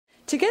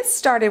To get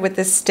started with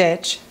this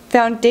stitch,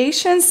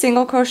 foundation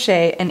single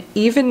crochet an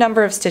even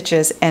number of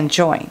stitches and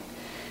join.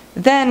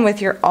 Then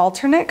with your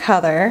alternate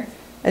color,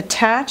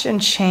 attach and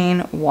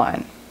chain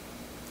 1.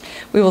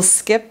 We will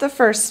skip the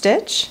first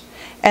stitch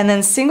and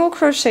then single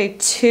crochet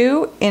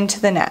 2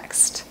 into the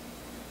next.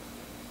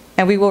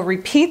 And we will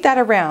repeat that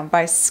around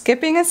by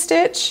skipping a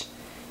stitch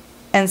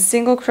and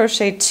single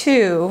crochet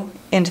 2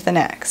 into the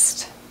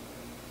next.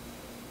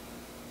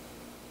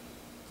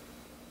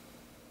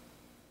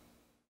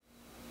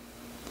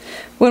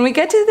 When we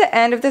get to the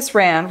end of this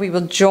round, we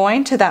will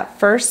join to that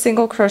first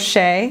single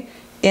crochet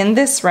in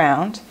this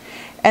round,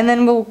 and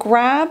then we'll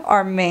grab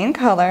our main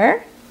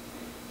color,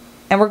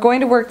 and we're going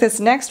to work this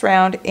next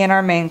round in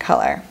our main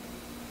color.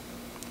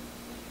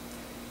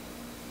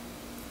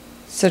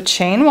 So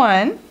chain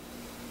 1,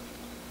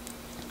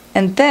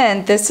 and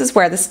then this is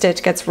where the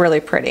stitch gets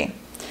really pretty.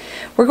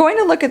 We're going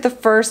to look at the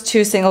first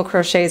 2 single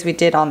crochets we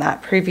did on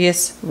that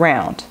previous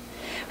round.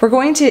 We're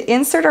going to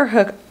insert our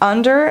hook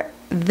under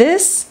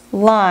this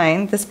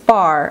line, this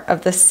bar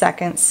of the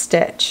second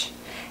stitch,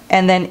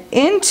 and then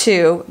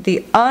into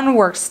the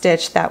unworked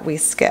stitch that we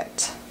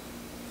skipped.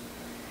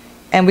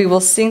 And we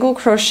will single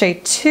crochet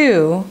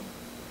 2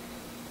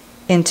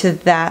 into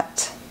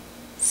that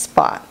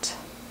spot.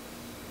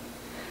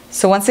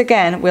 So once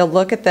again, we'll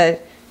look at the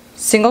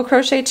single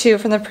crochet 2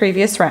 from the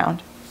previous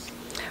round.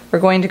 We're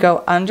going to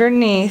go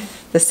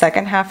underneath the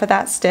second half of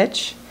that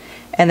stitch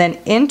and then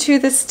into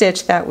the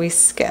stitch that we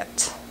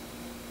skipped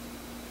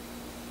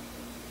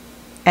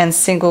and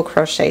single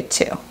crochet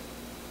 2.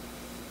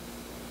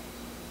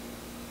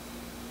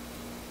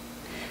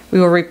 We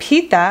will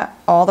repeat that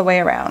all the way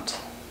around.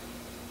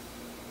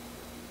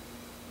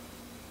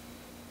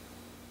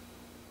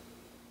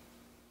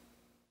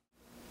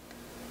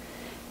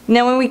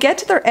 Now when we get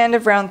to the end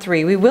of round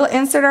 3, we will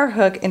insert our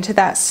hook into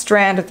that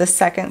strand of the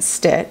second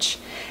stitch,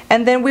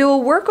 and then we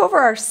will work over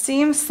our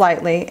seam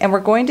slightly, and we're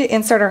going to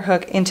insert our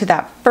hook into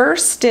that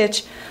first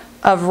stitch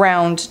of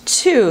round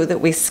 2 that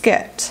we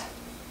skipped.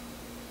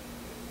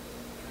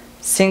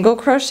 Single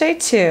crochet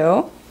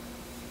 2,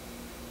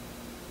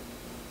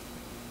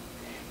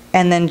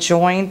 and then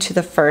join to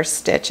the first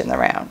stitch in the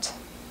round.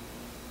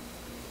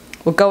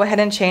 We'll go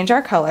ahead and change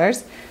our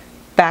colors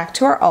back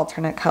to our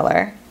alternate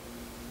color,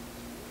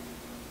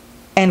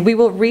 and we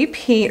will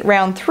repeat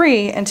round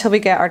 3 until we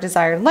get our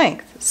desired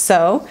length.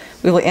 So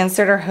we will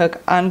insert our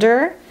hook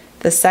under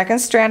the second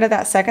strand of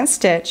that second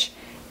stitch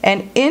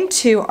and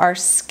into our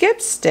skip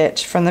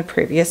stitch from the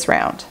previous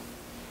round.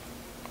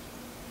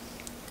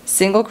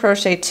 Single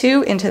crochet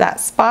 2 into that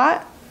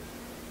spot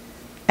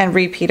and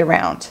repeat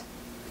around.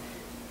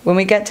 When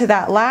we get to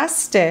that last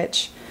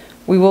stitch,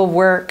 we will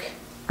work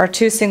our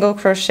 2 single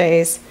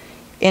crochets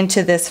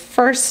into this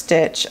first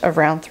stitch of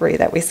round 3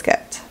 that we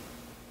skipped.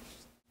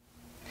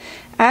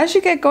 As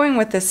you get going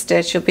with this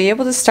stitch, you'll be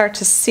able to start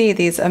to see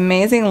these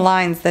amazing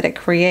lines that it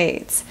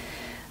creates,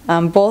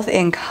 both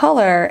in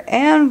color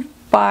and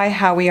by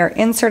how we are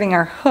inserting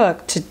our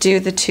hook to do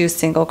the 2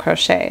 single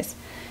crochets.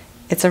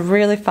 It's a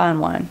really fun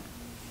one.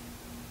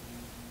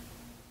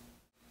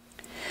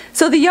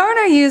 So the yarn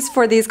I use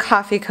for these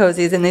coffee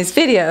cozies in these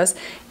videos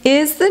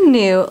is the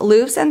new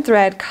Loops and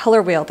Thread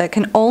color wheel that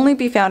can only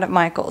be found at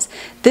Michael's.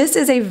 This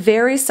is a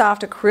very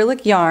soft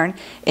acrylic yarn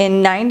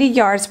in 90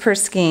 yards per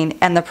skein,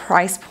 and the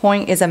price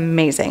point is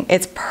amazing.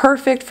 It's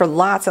perfect for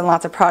lots and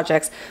lots of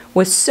projects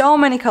with so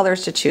many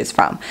colors to choose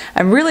from.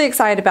 I'm really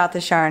excited about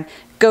this yarn.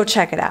 Go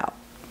check it out.